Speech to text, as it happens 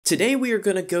Today we are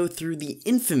going to go through the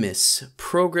infamous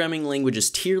programming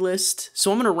languages tier list. So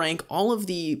I'm going to rank all of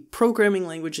the programming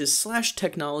languages /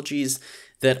 technologies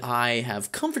that I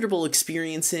have comfortable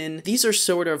experience in. These are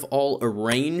sort of all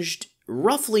arranged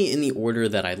roughly in the order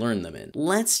that I learned them in.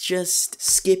 Let's just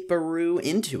skip-a-roo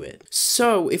into it.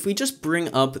 So if we just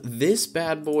bring up this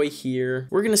bad boy here,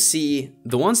 we're going to see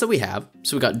the ones that we have.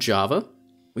 So we got Java,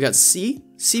 we got C,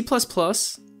 C++,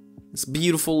 this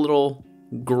beautiful little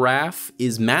graph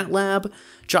is Matlab,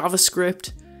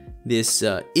 JavaScript, this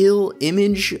ill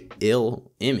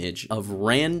image of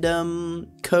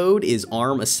random code is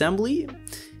ARM assembly,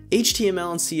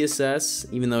 HTML and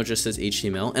CSS, even though it just says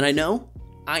HTML. And I know,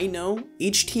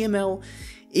 HTML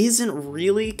isn't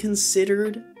really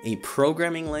considered a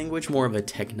programming language, more of a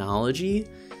technology.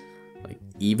 Like,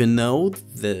 even though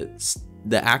the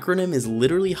acronym is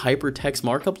literally hypertext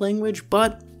markup language,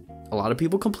 but a lot of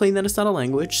people complain that it's not a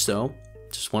language, so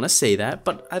just want to say that,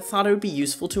 but I thought it would be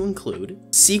useful to include.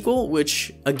 SQL,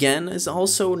 which again is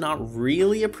also not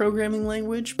really a programming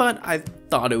language, but I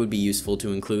thought it would be useful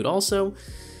to include also.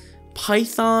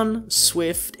 Python,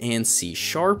 Swift, and C#.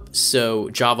 So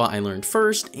Java I learned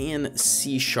first, and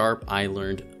C# I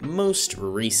learned most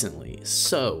recently.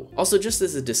 So also, just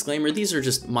as a disclaimer, these are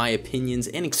just my opinions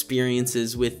and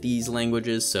experiences with these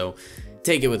languages, so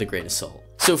take it with a grain of salt.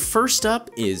 So first up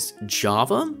is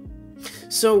Java.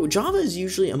 So Java is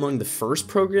usually among the first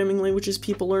programming languages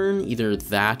people learn, either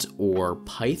that or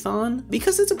Python,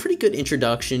 because it's a pretty good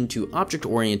introduction to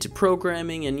object-oriented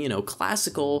programming and,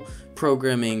 classical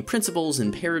programming principles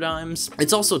and paradigms.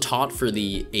 It's also taught for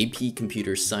the AP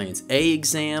Computer Science A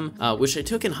exam, which I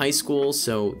took in high school,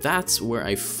 so that's where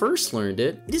I first learned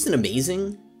it. It isn't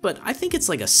amazing, but I think it's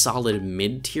like a solid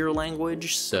mid-tier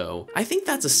language, so I think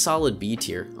that's a solid B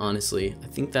tier, honestly. I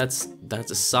think that's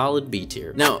a solid B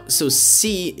tier. Now, so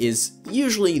C is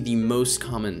usually the most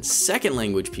common second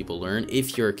language people learn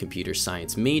if you're a computer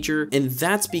science major, and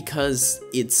that's because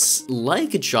it's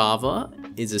like Java,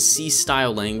 is a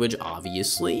C-style language,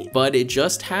 obviously, but it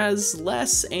just has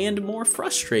less and more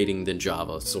frustrating than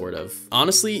Java, sort of.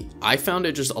 Honestly, I found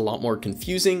it just a lot more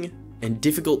confusing and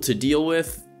difficult to deal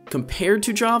with compared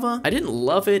to Java. I didn't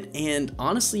love it, and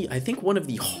honestly, I think one of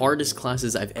the hardest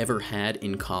classes I've ever had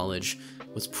in college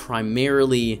was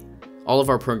primarily, all of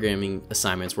our programming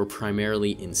assignments were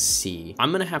primarily in C.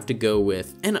 I'm gonna have to go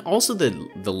with, and also the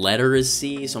letter is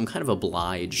C, so I'm kind of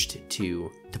obliged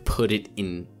to put it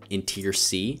in tier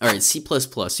C. All right, C++.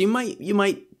 So you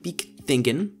might be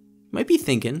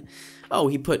thinking, oh,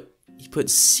 he put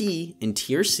C in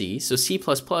tier C, so C++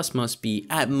 must be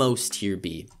at most tier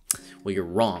B. Well, you're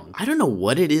wrong. I don't know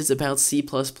what it is about C++,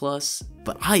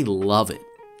 but I love it.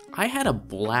 I had a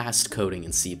blast coding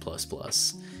in C++.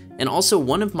 And also,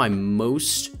 one of my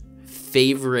most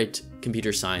favorite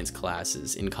computer science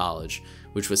classes in college,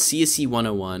 which was CSE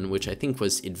 101, which I think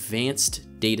was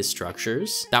Advanced Data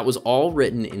Structures. That was all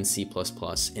written in C++,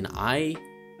 and I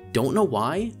don't know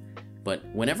why, but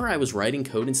whenever I was writing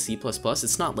code in C++,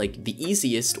 it's not like the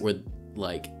easiest or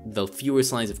like the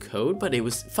fewest lines of code, but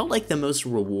it felt like the most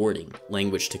rewarding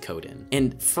language to code in.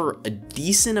 And for a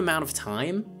decent amount of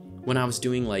time, when I was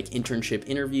doing like internship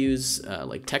interviews,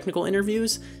 like technical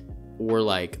interviews, or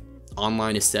like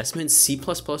online assessments, C++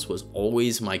 was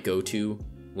always my go-to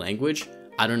language.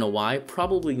 I don't know why,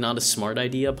 probably not a smart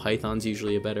idea. Python's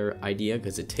usually a better idea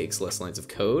because it takes less lines of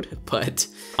code, but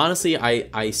honestly,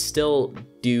 I still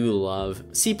do love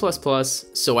C++,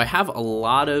 so I have a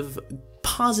lot of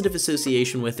positive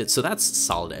association with it, so that's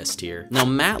solid S tier. Now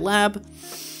Matlab,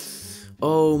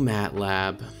 oh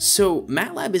Matlab. So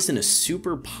Matlab isn't a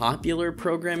super popular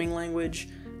programming language,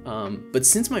 but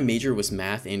since my major was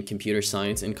math and computer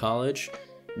science in college,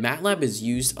 Matlab is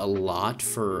used a lot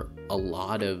for a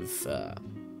lot of,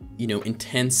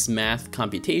 intense math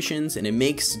computations, and it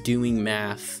makes doing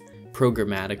math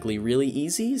programmatically really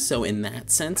easy. So in that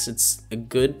sense, it's a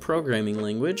good programming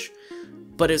language,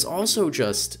 but it's also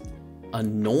just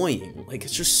annoying. Like,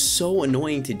 it's just so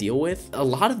annoying to deal with. A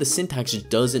lot of the syntax just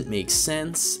doesn't make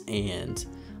sense, and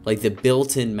like the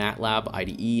built-in Matlab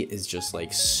IDE is just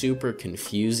like super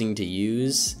confusing to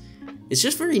use. It's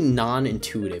just very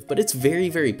non-intuitive, but it's very,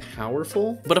 very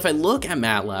powerful. But if I look at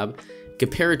Matlab,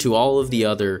 compare it to all of the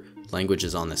other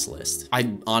languages on this list,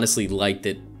 I honestly liked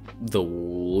it the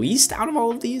least out of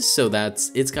all of these, so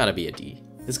it's gotta be a D.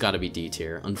 It's gotta be D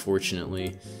tier,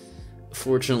 unfortunately.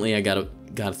 Fortunately, I gotta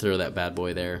Gotta throw that bad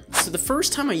boy there. So the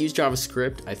first time I used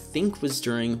JavaScript, I think was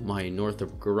during my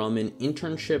Northrop Grumman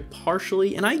internship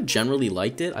partially, and I generally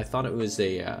liked it. I thought it was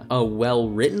a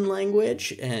well-written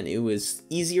language, and it was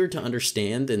easier to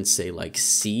understand than say like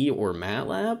C or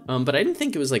Matlab, but I didn't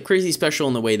think it was like crazy special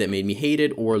in the way that made me hate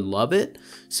it or love it.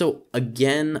 So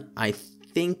again, I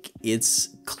think it's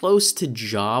close to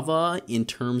Java in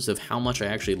terms of how much I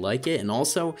actually like it, and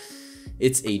also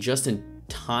it's a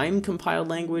just-in-time compiled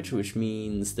language, which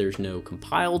means there's no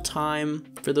compile time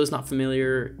for those not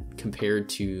familiar compared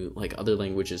to like other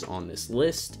languages on this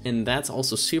list, and that's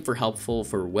also super helpful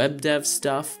for web dev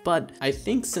stuff. But I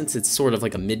think since it's sort of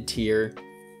like a mid-tier,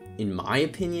 in my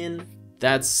opinion,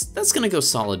 that's gonna go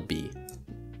solid B,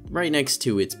 right next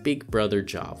to its big brother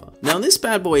Java. Now this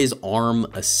bad boy is ARM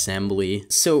assembly.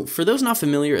 So for those not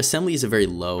familiar, assembly is a very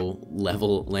low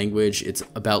level language. It's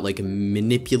about like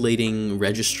manipulating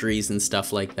registries and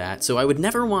stuff like that. So I would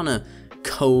never want to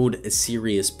code a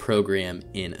serious program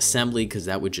in assembly because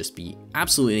that would just be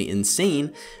absolutely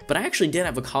insane. But I actually did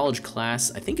have a college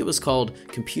class, I think it was called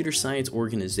Computer Science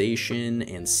Organization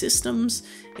and Systems,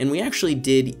 and we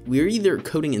were either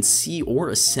coding in C or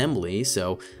assembly.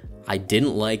 So I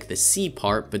didn't like the C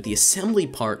part, but the assembly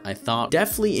part I thought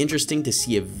definitely interesting to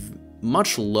see a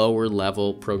much lower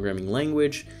level programming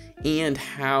language and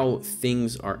how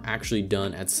things are actually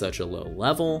done at such a low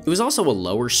level. It was also a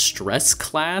lower stress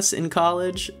class in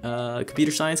college,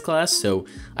 computer science class, so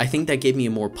I think that gave me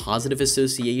a more positive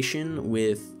association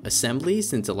with assembly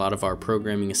since a lot of our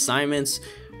programming assignments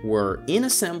were in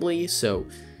assembly. So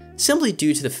simply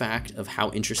due to the fact of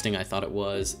how interesting I thought it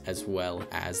was, as well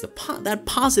as that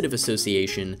positive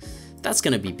association, that's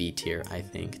gonna be B tier, I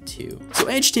think, too. So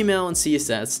HTML and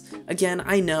CSS, again,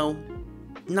 I know,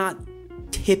 not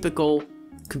typical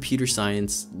computer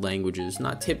science languages,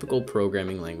 not typical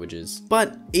programming languages,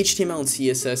 but HTML and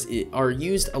CSS are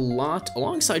used a lot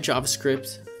alongside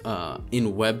JavaScript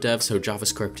in web dev. So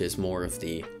JavaScript is more of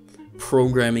the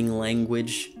programming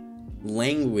language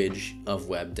of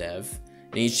web dev.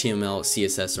 And HTML,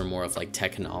 CSS are more of like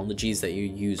technologies that you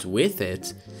use with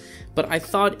it, but I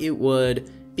thought it would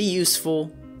be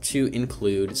useful to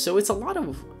include. So it's a lot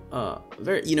of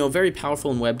very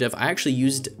powerful in web dev. I actually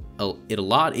used it a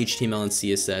lot, HTML and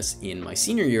CSS, in my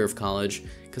senior year of college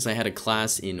because I had a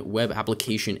class in web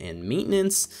application and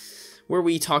maintenance where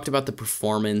we talked about the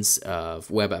performance of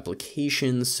web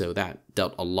applications, so that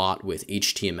dealt a lot with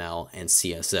HTML and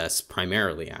CSS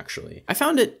primarily, actually. I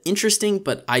found it interesting,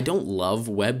 but I don't love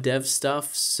web dev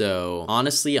stuff, so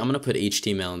honestly, I'm gonna put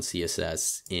HTML and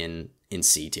CSS in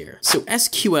C tier. So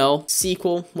SQL,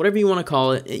 SQL, whatever you wanna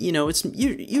call it, it's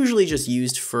usually just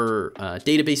used for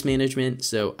database management,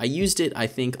 so I used it, I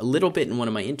think, a little bit in one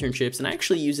of my internships, and I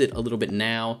actually use it a little bit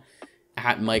now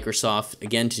at Microsoft,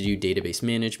 again, to do database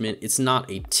management. It's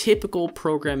not a typical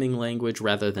programming language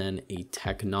rather than a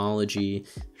technology.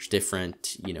 There's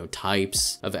different,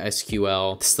 types of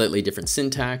SQL, slightly different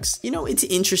syntax. It's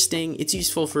interesting. It's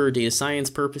useful for data science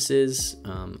purposes.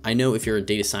 I know if you're a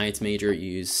data science major,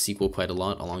 you use SQL quite a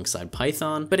lot alongside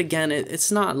Python. But again, it's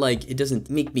not like it doesn't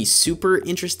make me super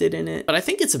interested in it, but I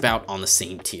think it's about on the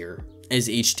same tier as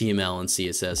HTML and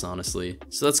CSS, honestly.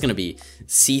 So that's gonna be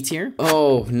C tier.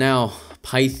 Oh, now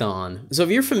Python. So if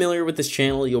you're familiar with this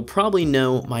channel, you'll probably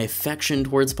know my affection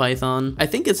towards Python. I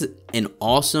think it's an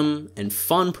awesome and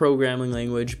fun programming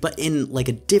language, but in like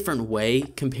a different way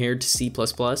compared to C++.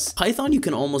 Python, you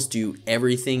can almost do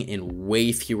everything in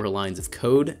way fewer lines of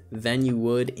code than you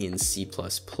would in C++.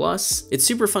 It's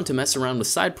super fun to mess around with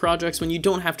side projects when you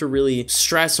don't have to really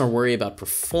stress or worry about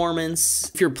performance.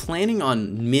 If you're planning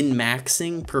on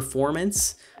min-maxing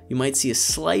performance, you might see a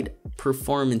slight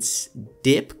performance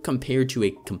dip compared to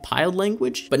a compiled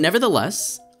language, but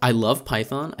nevertheless, I love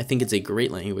Python. I think it's a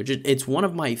great language. It's one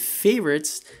of my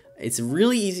favorites. It's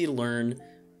really easy to learn,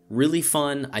 really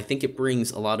fun. I think it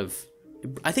brings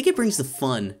the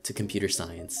fun to computer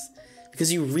science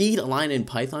because you read a line in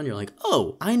Python, you're like,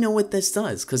 oh, I know what this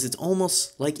does because it's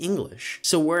almost like English.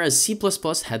 So whereas C++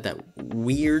 had that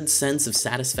weird sense of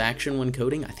satisfaction when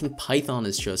coding, I think Python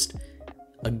is just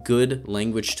a good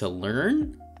language to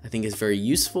learn. I think it's very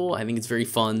useful. I think it's very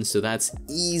fun. So that's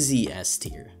easy S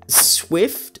tier.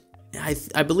 Swift,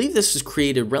 I believe this was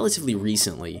created relatively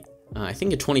recently. I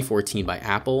think in 2014 by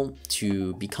Apple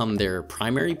to become their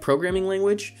primary programming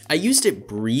language. I used it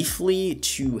briefly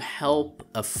to help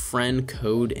a friend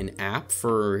code an app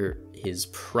for his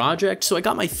project. So I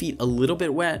got my feet a little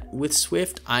bit wet with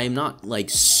Swift. I'm not like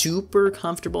super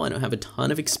comfortable. I don't have a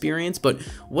ton of experience, but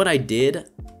what I did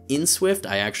in Swift,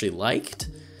 I actually liked.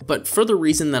 But for the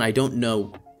reason that I don't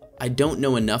know I don't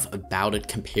know enough about it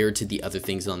compared to the other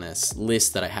things on this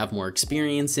list that I have more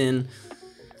experience in.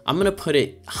 I'm gonna put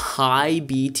it high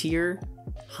B tier,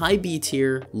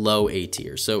 low A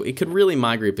tier. So it could really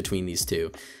migrate between these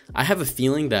two. I have a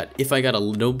feeling that if I got a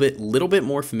little bit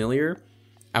more familiar,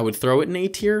 I would throw it in A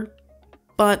tier,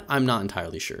 but I'm not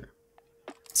entirely sure.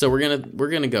 So we're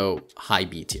gonna go high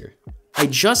B tier. I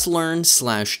just learned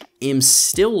 / am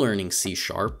still learning C#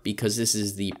 because this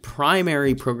is the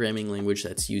primary programming language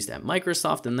that's used at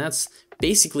Microsoft, and that's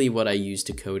basically what I use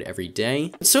to code every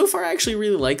day. So far, I actually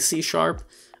really like C#.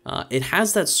 It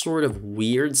has that sort of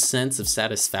weird sense of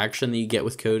satisfaction that you get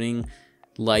with coding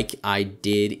like I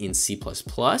did in C++.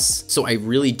 So I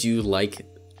really do like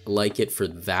it for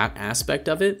that aspect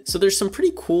of it. So there's some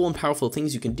pretty cool and powerful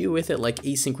things you can do with it, like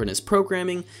asynchronous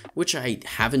programming, which I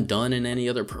haven't done in any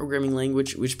other programming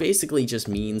language, which basically just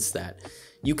means that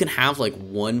you can have like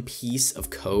one piece of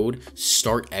code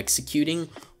start executing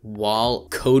while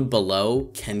code below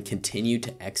can continue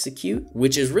to execute,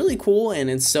 which is really cool. And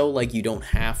it's so like you don't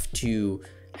have to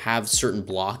have certain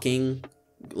blocking,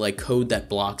 like code that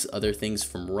blocks other things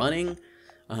from running.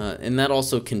 And that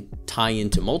also can tie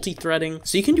into multi-threading.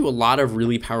 So you can do a lot of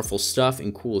really powerful stuff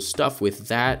and cool stuff with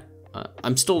that.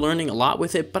 I'm still learning a lot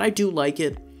with it, but I do like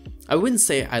it. I wouldn't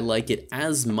say I like it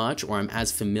as much or I'm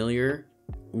as familiar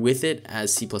with it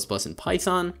as C++ and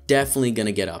Python. Definitely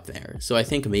gonna get up there. So I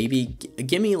think maybe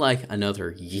give me like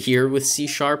another year with C#,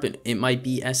 and it might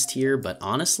be S tier, but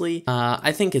honestly,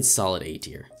 I think it's solid A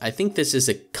tier. I think this is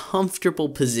a comfortable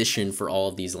position for all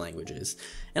of these languages.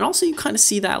 And also you kind of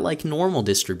see that like normal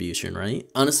distribution, right?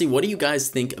 Honestly, what do you guys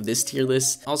think of this tier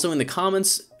list? Also in the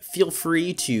comments, feel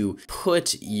free to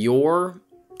put your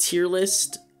tier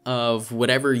list of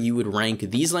whatever you would rank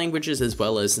these languages, as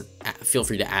well as feel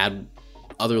free to add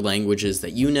other languages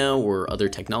that you know or other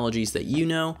technologies that you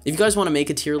know. If you guys want to make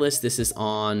a tier list, this is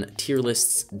on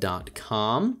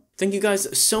tierlists.com. Thank you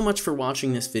guys so much for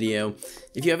watching this video.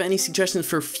 If you have any suggestions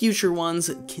for future ones,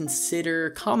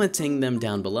 consider commenting them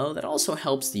down below. That also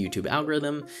helps the YouTube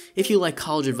algorithm. If you like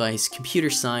college advice, computer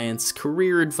science,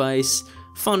 career advice,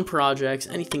 fun projects,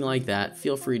 anything like that,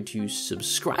 feel free to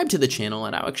subscribe to the channel,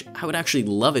 and I would actually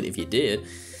love it if you did.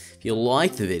 If you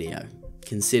liked the video,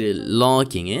 consider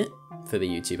liking it for the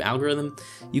YouTube algorithm.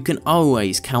 You can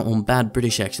always count on bad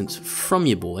British accents from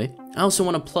your boy. I also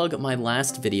want to plug my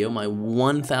last video, my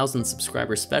 1,000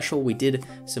 subscriber special. We did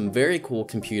some very cool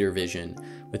computer vision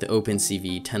with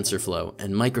OpenCV, TensorFlow,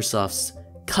 and Microsoft's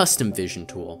custom vision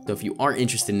tool. So if you are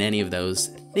interested in any of those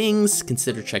things,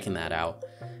 consider checking that out.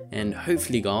 And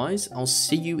hopefully guys, I'll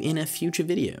see you in a future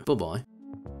video. Bye bye.